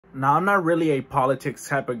Now, I'm not really a politics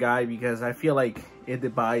type of guy because I feel like it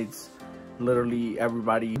divides literally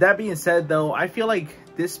everybody. That being said, though, I feel like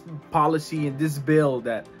this policy and this bill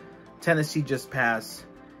that Tennessee just passed,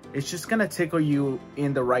 it's just gonna tickle you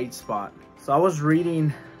in the right spot. So I was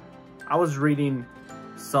reading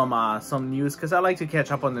some news because I like to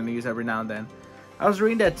catch up on the news every now and then. I was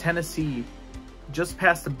reading that Tennessee just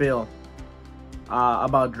passed a bill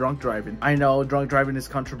about drunk driving. I know drunk driving is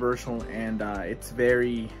controversial, and it's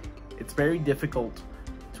very difficult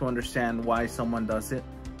to understand why someone does it.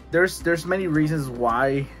 There's many reasons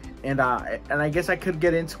why, and I guess I could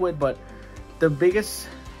get into it, but the biggest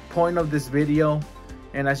point of this video,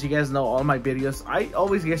 and as you guys know, all my videos, I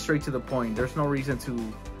always get straight to the point. There's no reason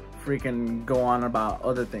to freaking go on about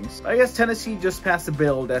other things. I guess Tennessee just passed a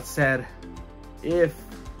bill that said if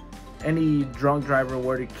any drunk driver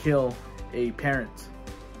were to kill a parent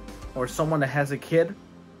or someone that has a kid,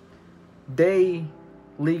 they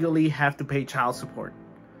legally have to pay child support.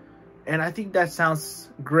 And I think that sounds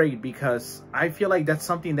great because I feel like that's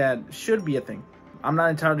something that should be a thing. I'm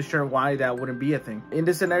not entirely sure why that wouldn't be a thing. In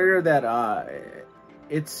this scenario that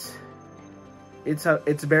it's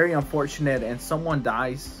very unfortunate and someone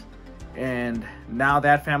dies and now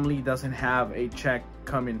that family doesn't have a check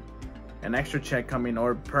coming, an extra check coming,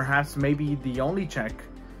 or perhaps maybe the only check.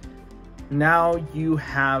 Now you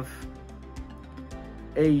have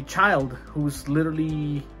a child who's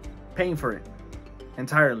literally paying for it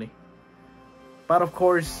entirely. But of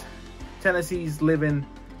course, Tennessee's living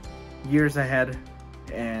years ahead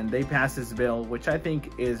and they passed this bill, which I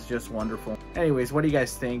think is just wonderful. Anyways, what do you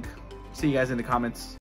guys think? See you guys in the comments.